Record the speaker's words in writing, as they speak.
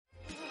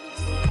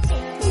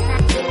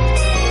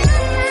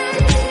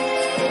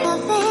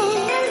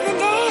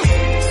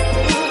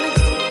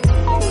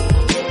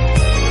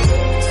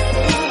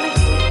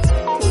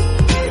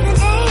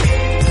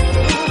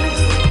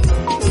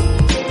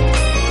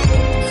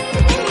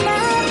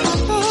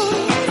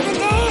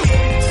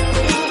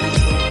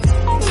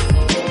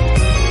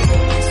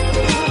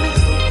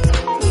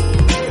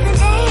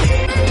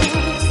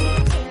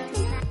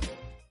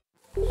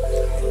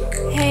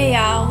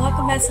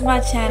to my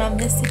channel,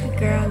 Mississippi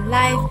Girl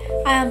Life.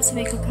 I am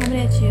Tamika coming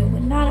at you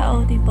with not an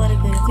oldie but a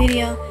good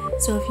video.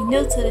 So if you're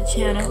new to the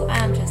channel, I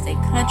am just a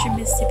country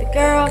Mississippi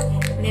girl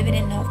living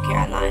in North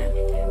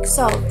Carolina.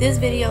 So this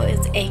video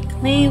is a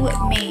clean with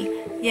me.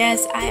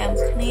 Yes, I am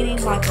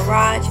cleaning my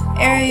garage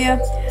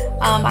area.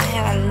 I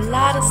had a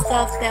lot of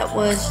stuff that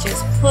was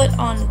just put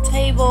on the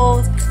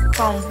tables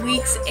from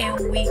weeks and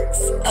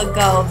weeks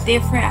ago,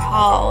 different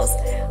hauls.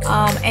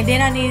 And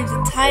then I needed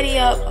to tidy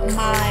up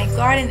my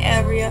garden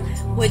area,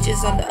 which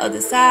is on the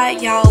other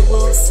side. Y'all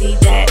will see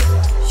that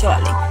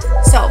shortly.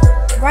 So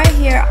right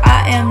here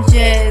I am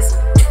just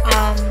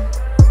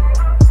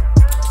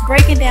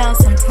breaking down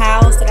some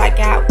towels that I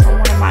got from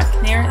one of my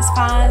clearance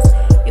finds.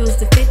 It was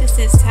the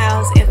 50-cent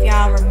towels, if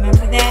y'all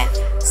remember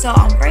that. So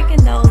I'm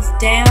breaking those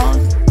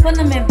down,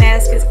 putting them in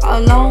baskets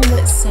along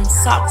with some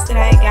socks that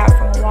I got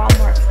from a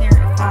Walmart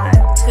clearance find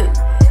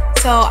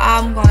too. So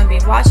I'm going to be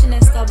washing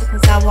this stuff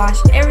because I wash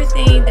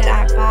everything that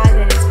I buy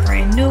that is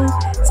brand new,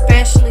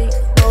 especially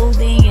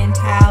clothing and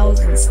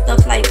towels and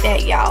stuff like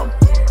that, y'all.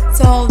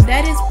 So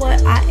that is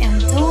what I am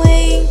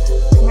doing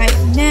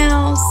right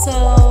now.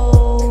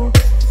 So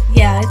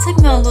yeah, it took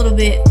me a little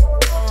bit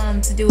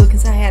to do it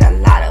because I had a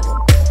lot of them.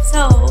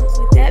 So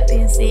with that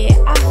being said,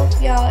 I hope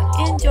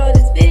y'all enjoy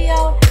this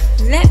video.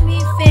 Let me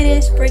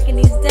finish breaking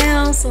these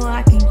down so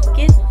I can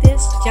get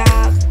this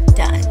job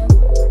done.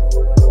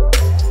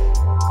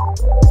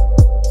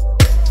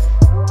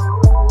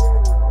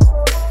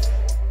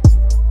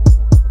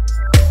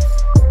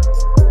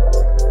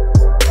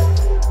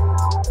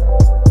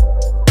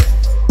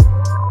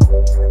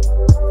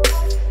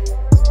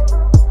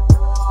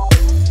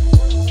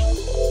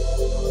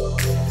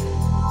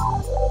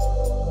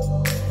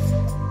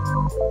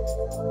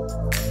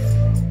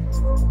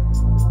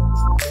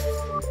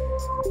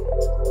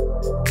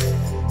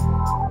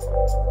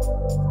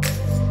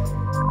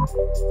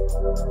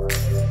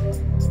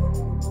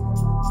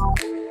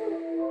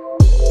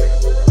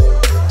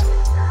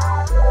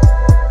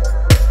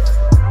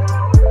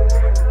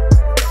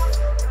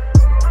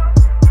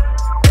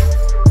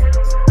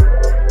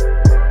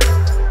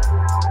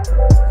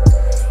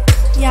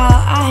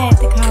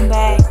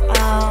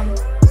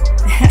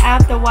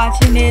 After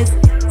watching this,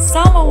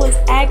 Summer was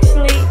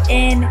actually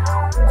in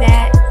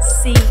that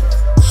seat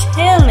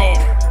chilling,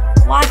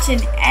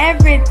 watching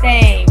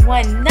everything.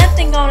 Wasn't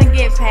nothing gonna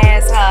get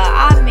past her.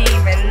 I mean,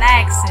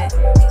 relaxing,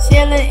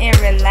 chilling and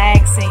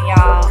relaxing,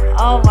 y'all.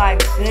 Oh my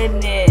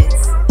goodness.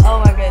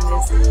 Oh my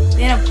goodness.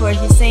 Then of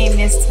course you seen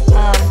Miss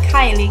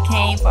Kylie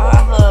came for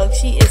her hug.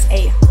 She is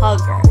a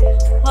hugger.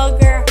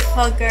 Hugger.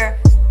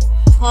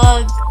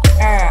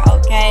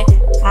 Okay,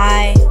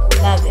 I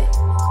love it.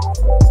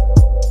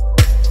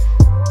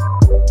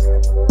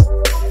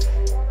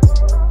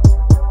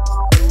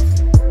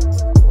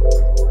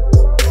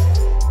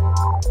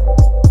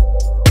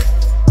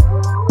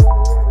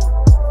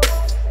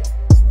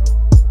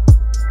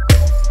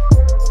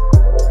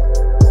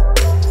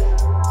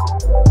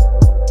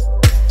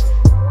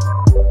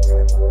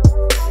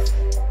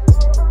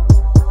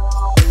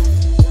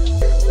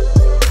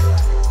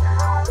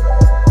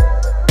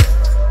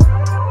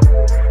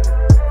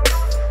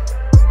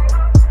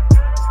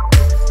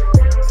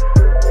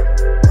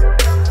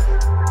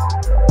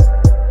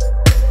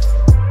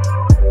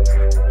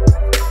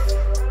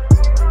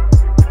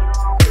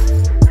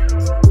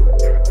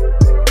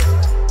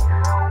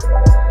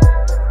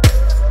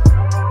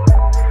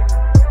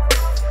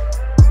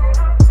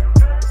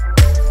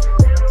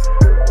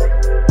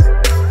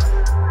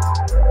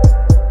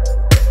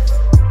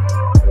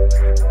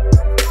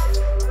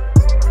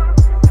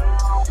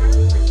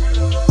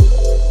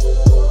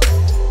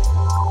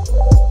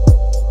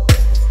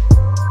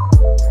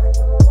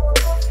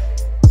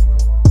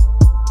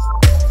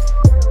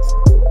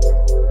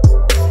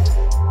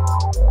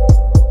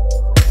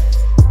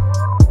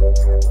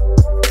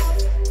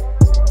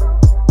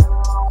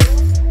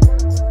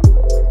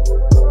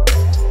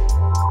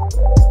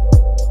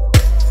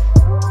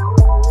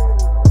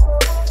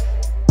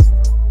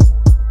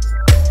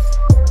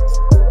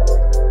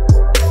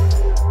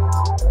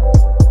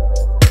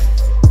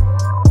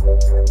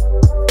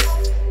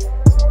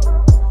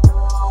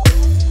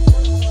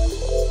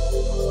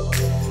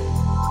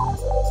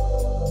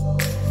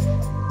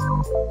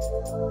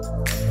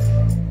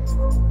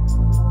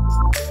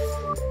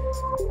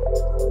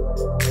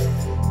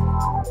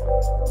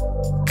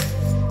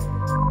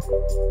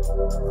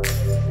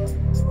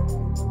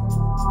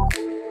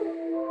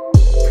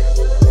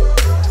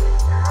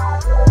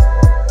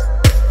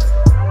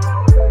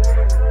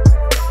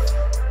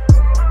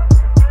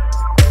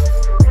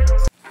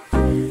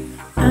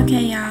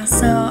 Okay y'all,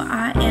 so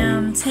I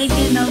am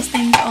taking those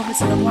things over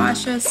to the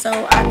washer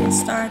so I can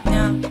start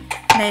them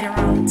later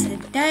on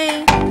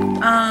today.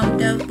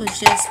 That was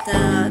just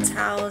the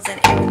towels and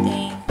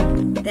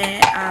everything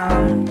that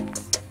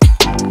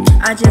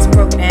I just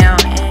broke down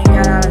and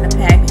got out of the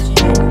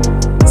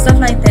packaging, stuff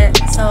like that.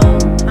 So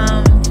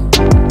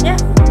yeah.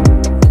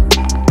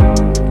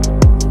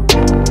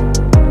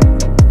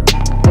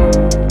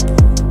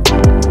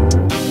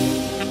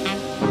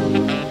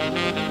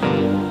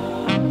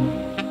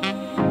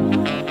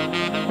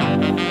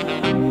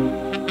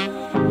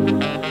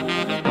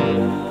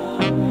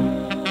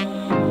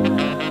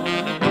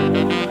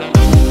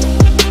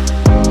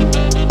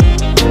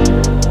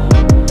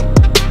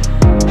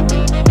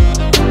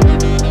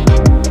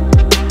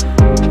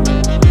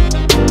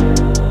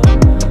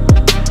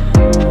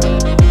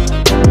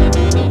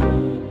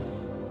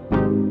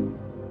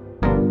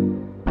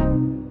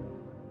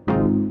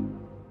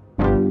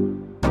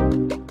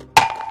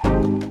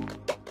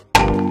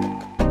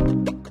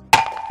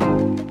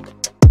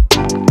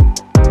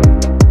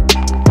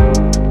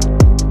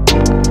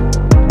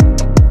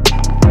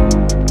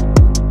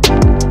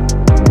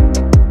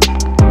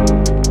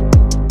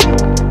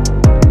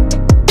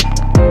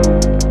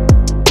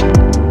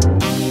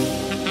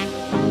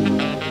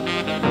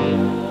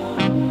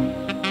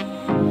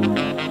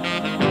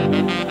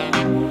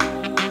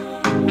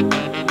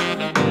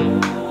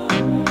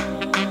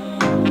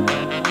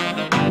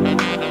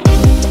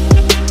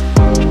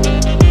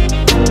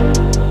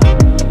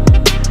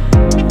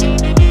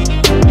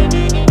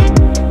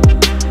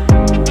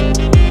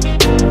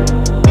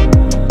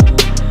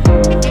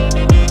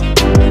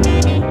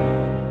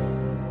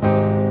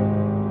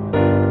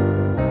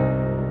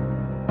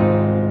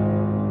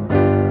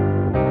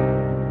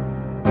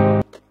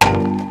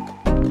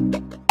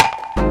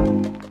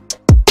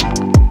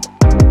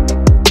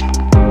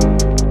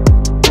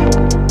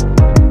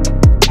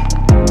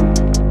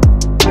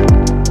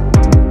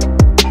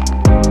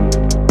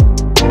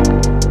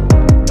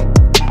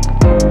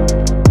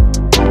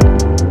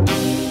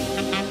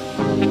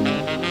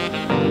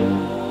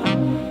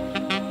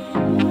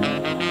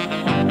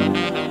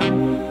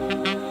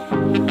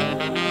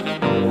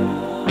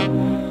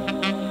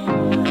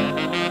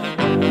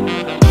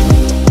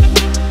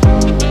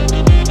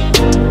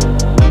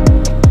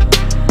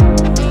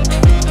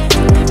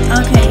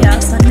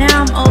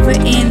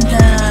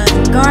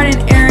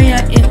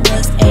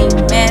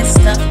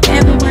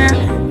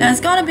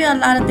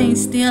 lot of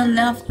things still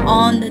left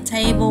on the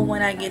table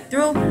when I get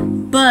through,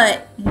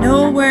 but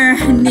nowhere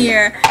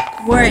near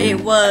where it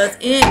was.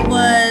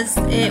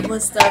 It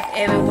was stuff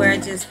everywhere,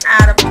 just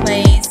out of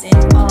place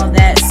and all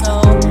that.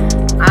 So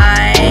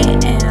I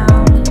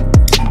am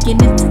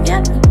getting it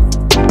together.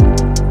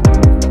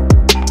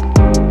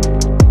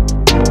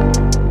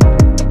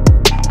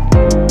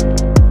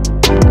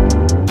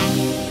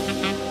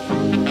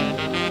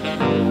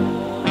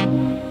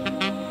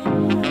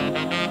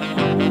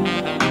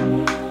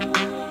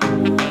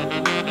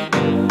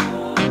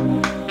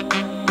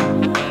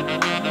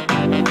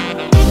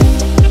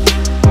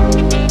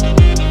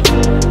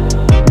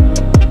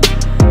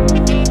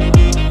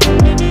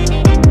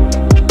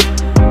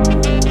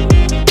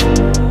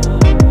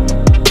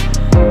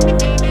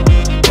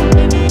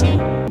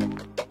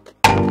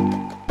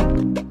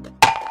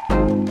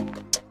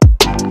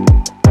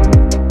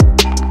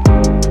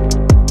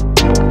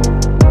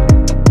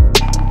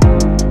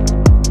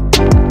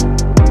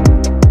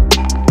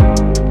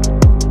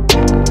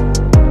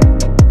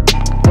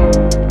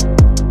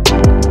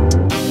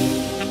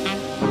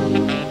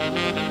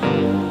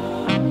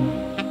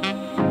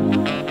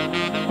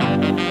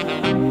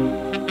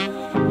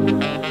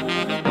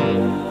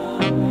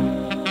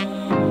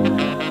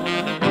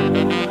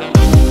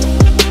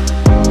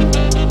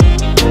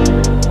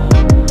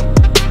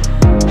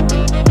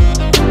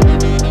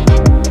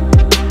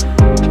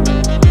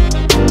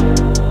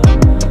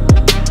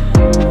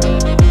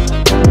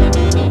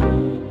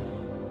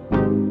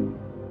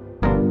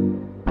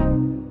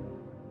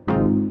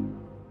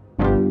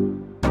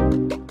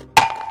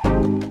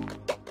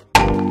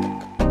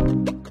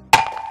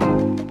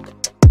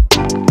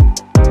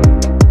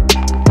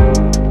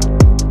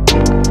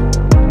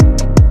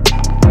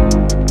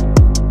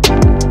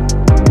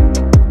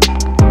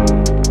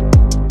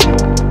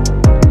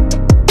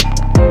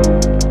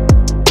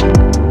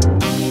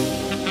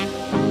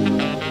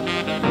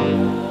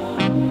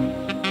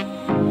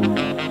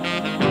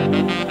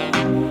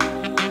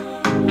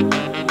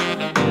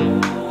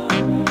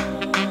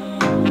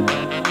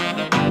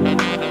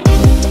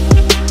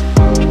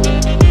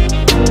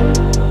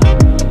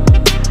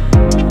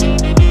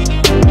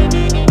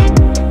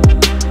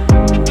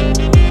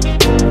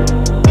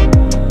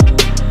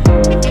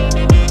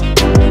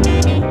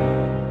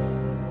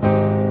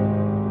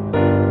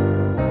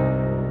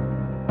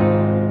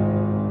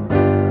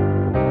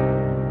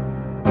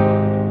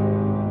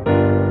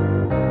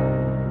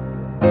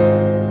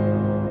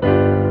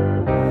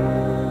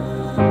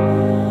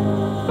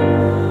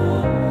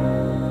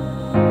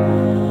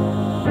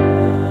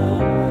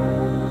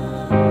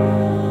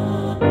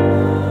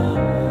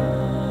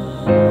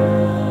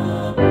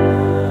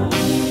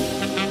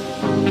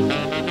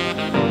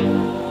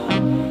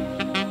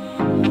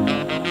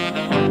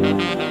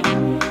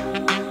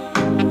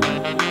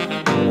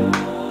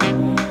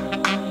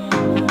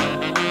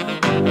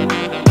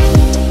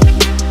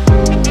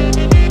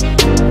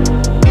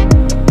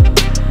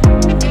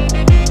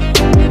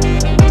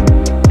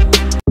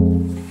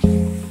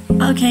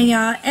 Okay,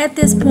 y'all, at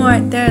this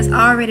point there's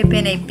already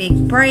been a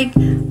big break.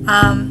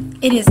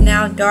 It is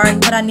now dark,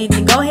 but I need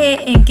to go ahead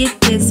and get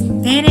this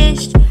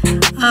finished.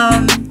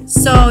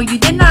 So you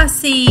did not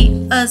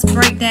see us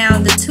break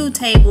down the 2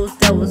 tables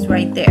that was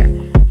right there,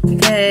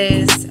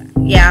 because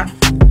yeah,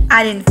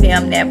 I didn't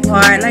film that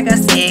part. Like I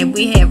said,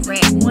 we had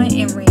went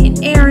and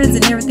ran errands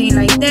and everything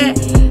like that,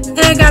 and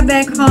I got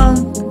back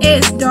home.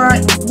 It's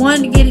dark.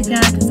 Wanted to get it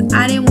done because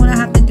I didn't want to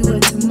have to do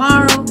it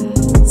tomorrow.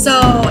 So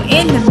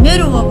in the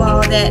middle of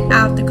all that,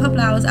 after a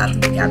couple hours after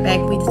we got back,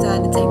 we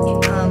decided to take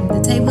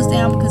the tables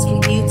down because we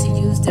needed to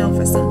use them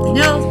for something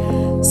else.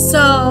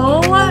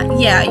 So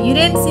yeah, you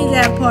didn't see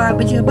that part,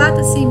 but you're about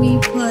to see me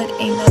put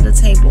another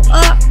table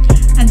up,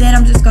 and then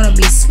I'm just gonna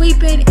be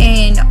sweeping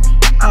and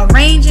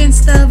arranging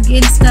stuff,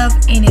 getting stuff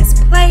in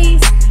its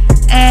place,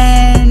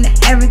 and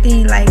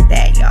everything like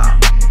that, y'all.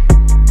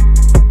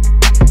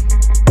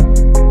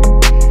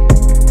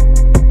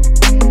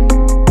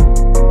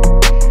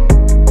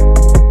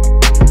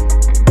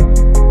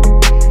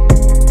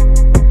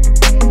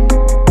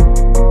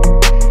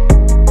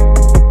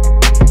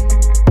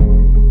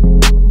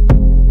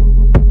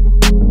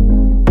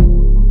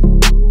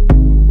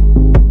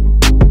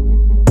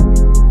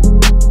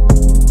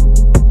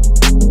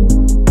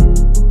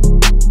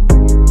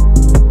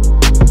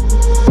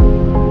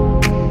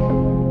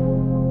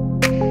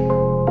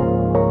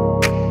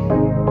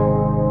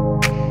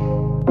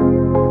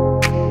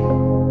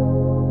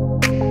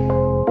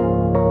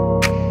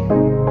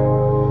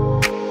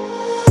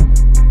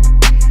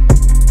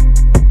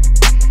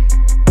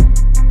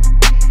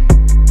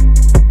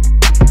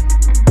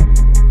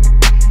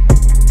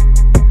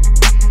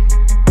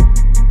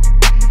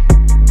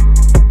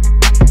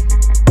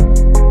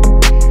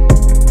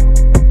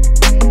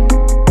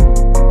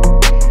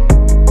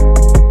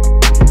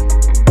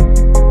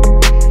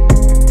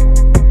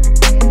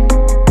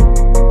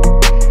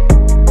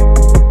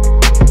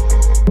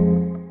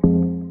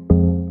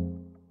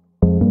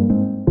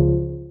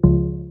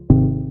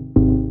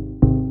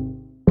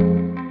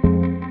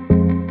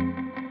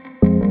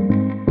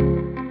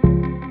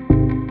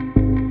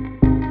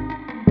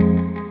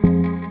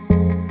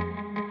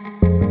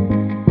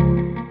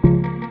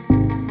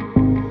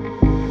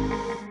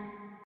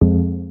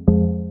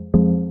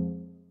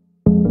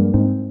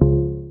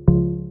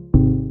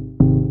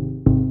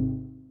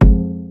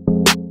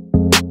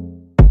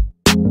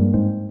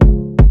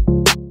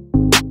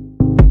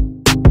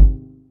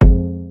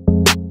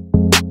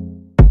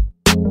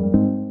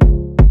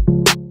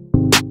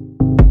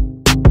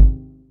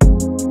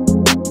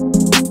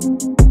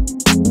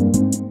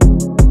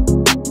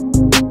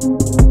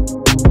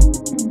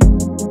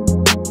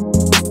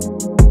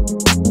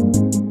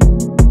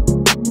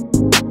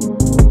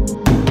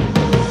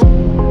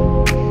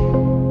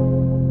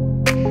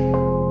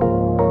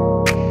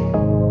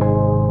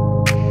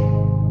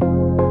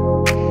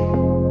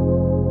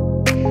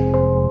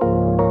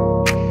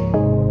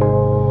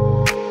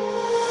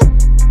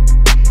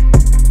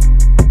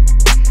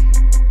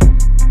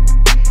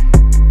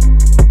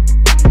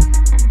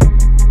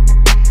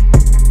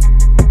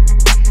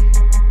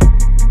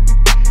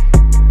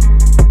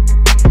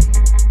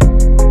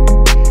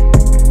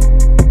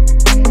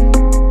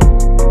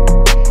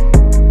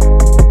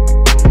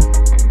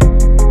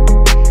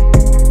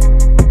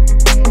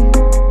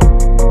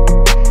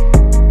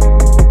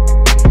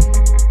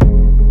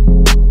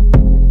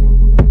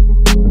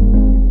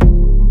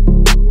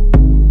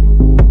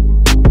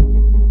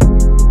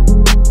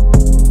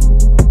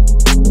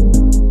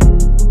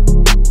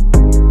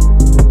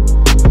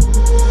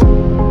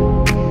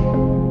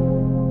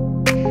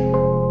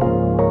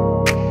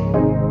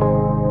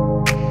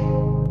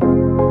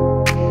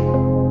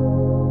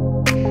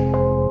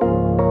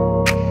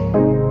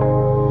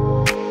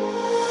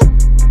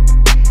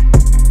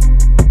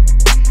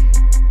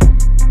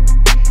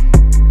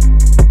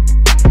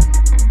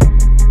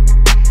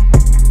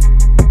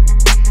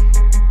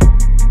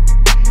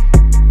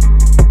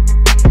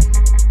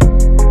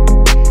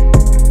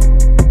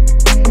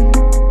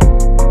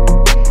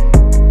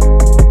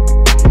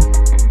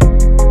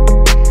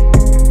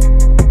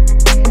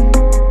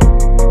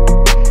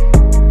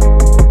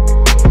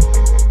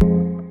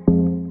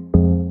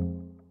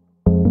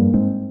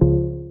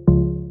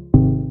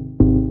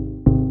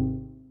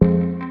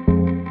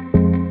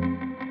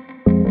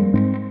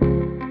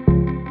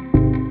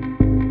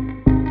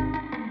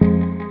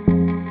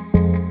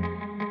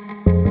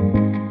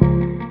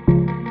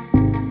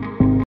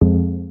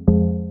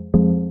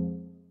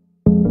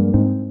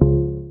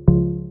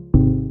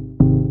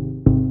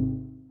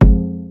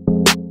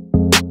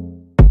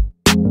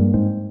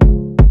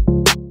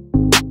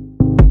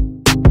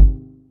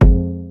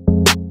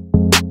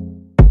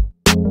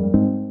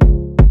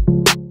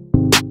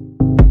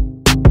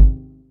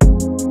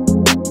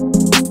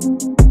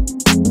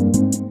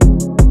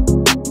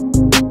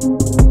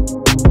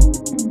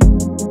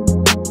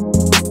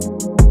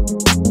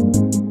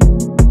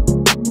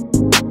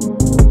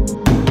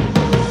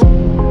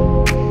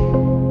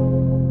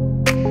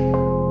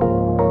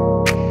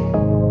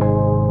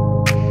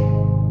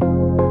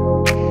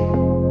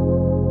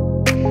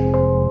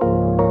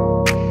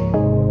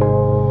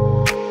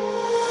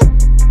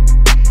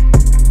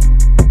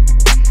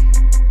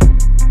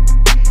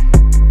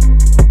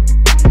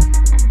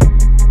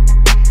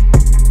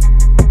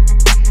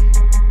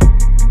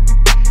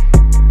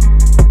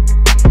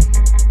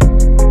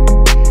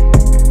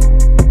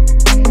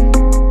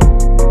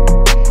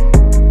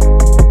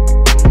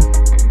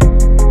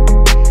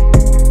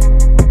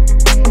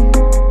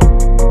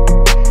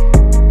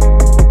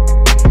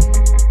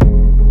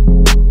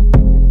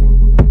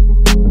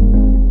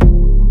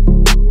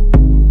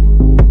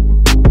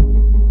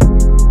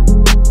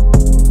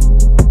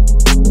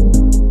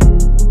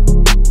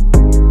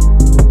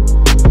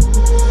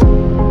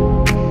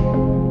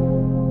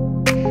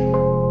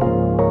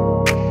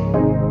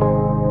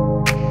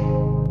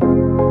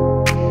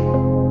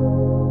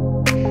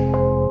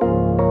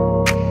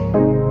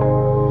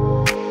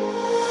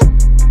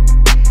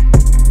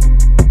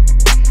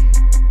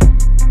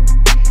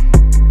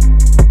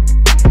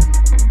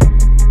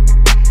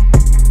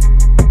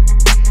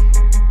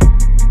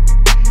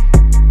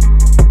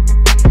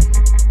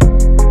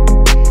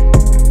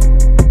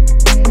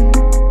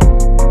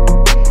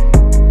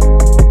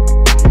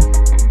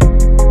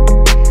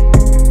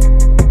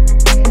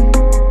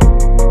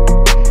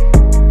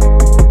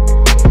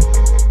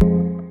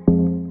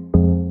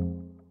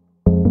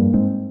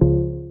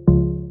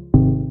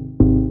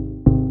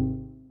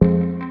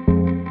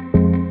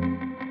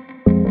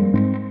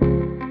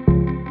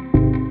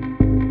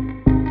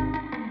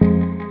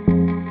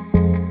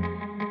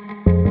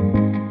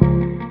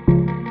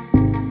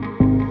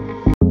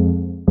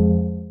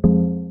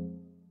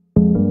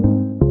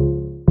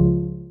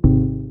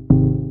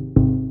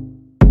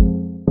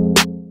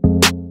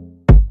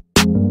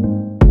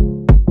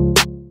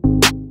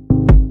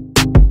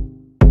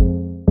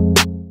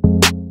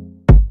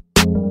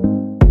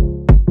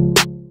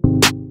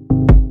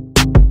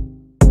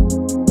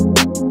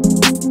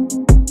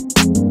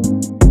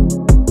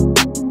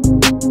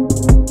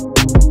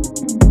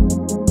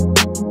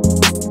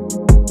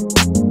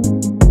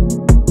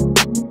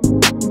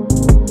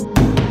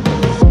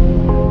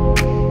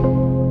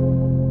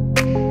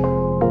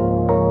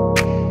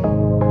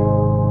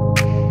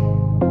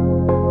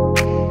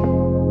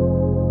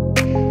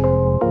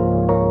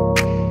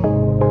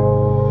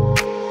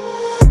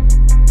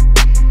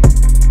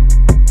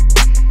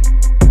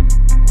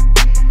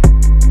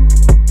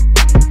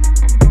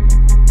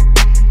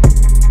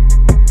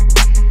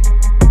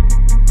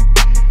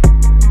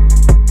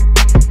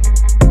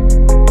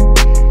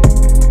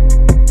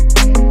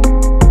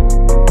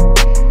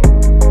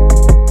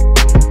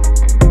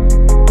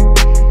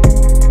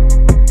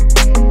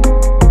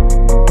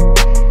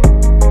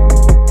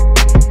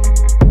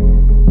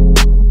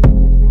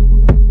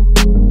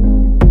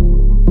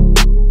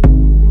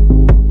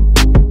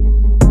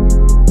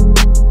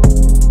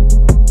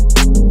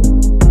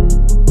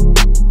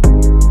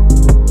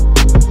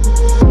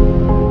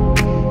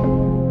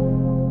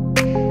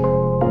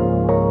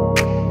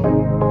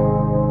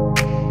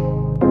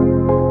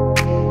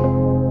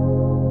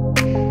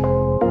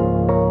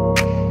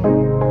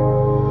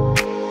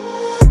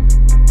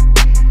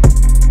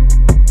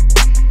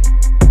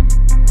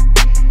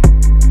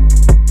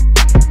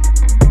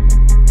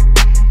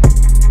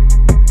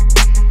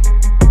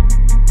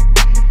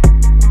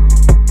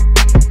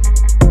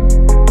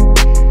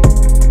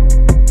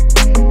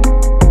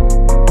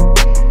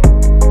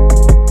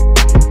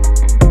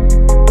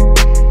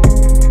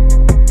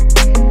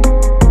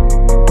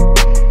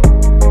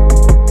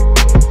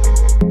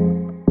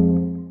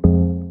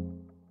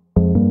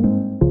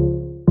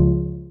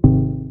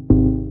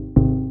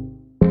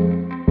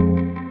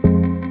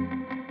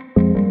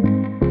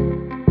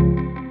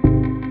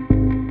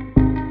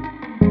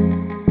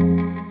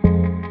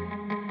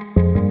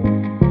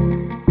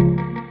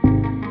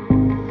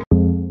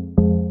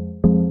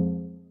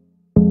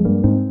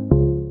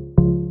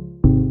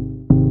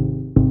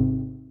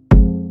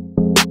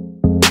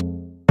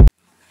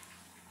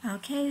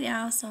 Okay,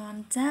 y'all, so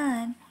I'm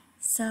done.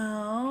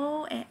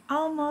 So,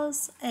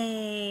 almost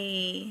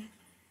a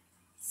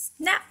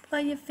snap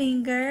of your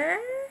finger,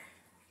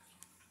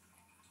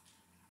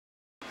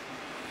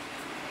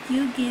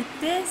 you get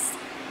this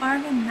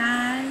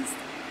organized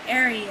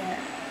area.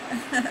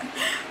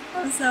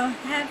 I'm so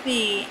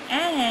happy.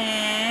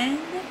 And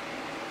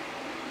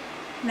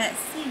let's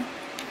see.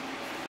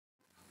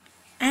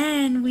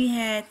 And we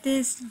had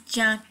this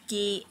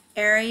junky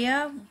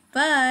area,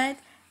 but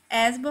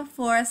as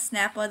before,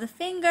 snap of the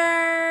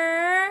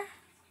finger,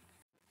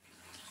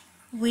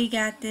 we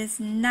got this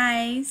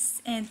nice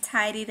and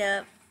tidied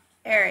up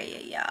area,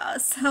 y'all.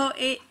 So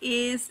it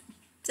is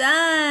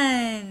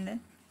done.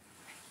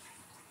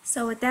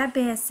 So with that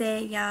being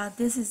said, y'all,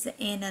 this is the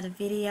end of the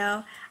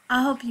video.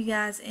 I hope you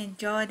guys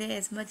enjoyed it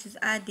as much as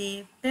I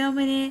did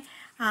filming it.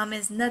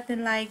 It's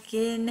nothing like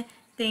getting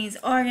things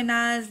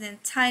organized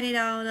and tidied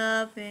all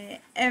up and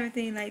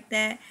everything like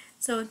that.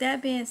 So with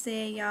that being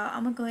said, y'all,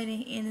 I'm going to go ahead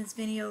and end this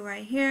video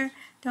right here.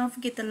 Don't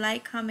forget to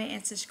like, comment,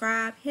 and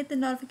subscribe. Hit the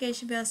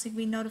notification bell so you can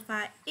be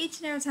notified each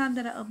and every time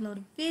that I upload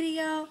a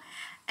video.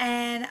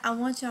 And I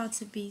want y'all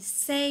to be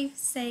safe,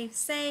 safe,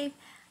 safe.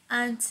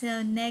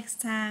 Until next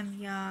time,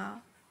 y'all.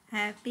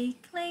 Happy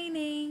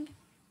cleaning.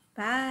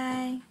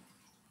 Bye.